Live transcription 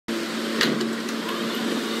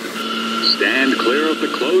Stand clear of the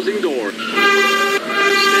closing door. Stand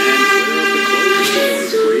clear of the closing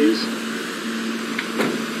doors, please.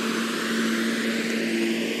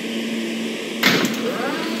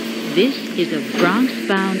 This is a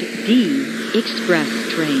Bronx-bound D express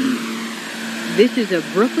train. This is a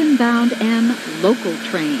Brooklyn-bound M local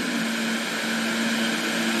train.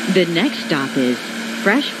 The next stop is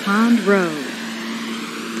Fresh Pond Road.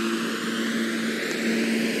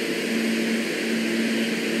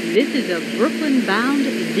 This is a Brooklyn-bound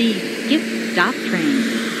Z skip stop train.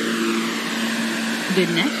 The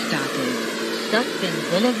next stop is Sutphin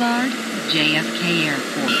Boulevard, JFK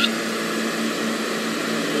Airport.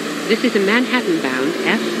 This is a Manhattan-bound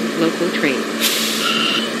F local train.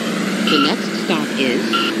 The next stop is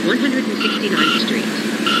 169th Street.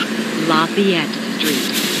 Lafayette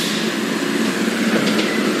Street.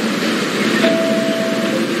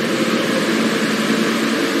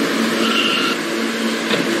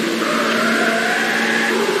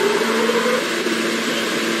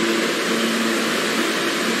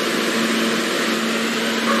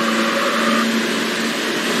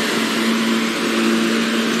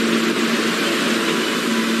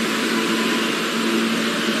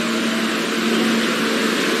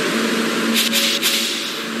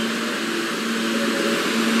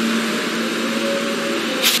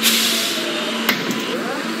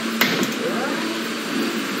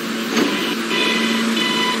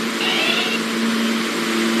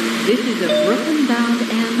 This is a Brooklyn-bound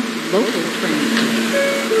M local train.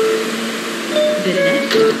 The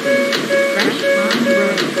next stop is Fresh Pond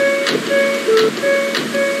Road.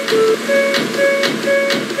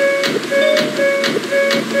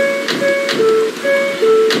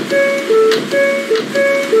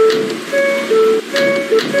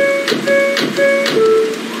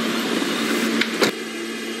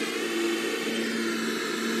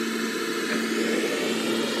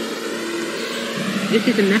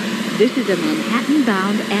 This is a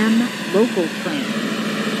Manhattan-bound M local train.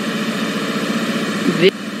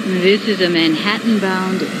 This is a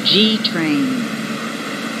Manhattan-bound G train.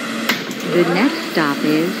 The next stop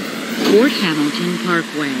is Fort Hamilton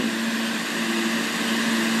Parkway.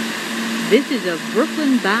 This is a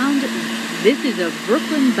Brooklyn-bound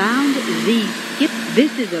Z skip.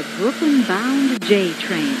 This is a Brooklyn-bound J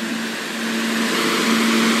train.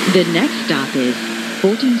 The next stop is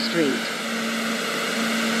Fulton Street.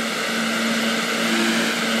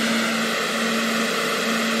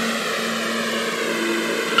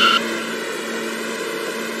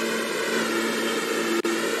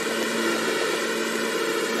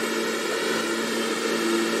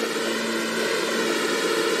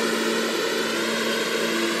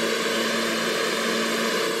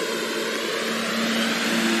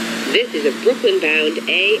 This is a Brooklyn-bound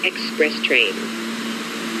A express train.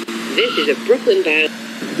 This is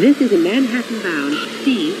a Manhattan-bound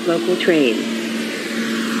C local train.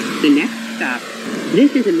 The next stop.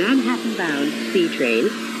 This is a Manhattan-bound C train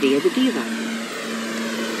via the D line.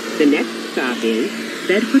 The next stop is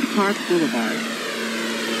Bedford Park Boulevard.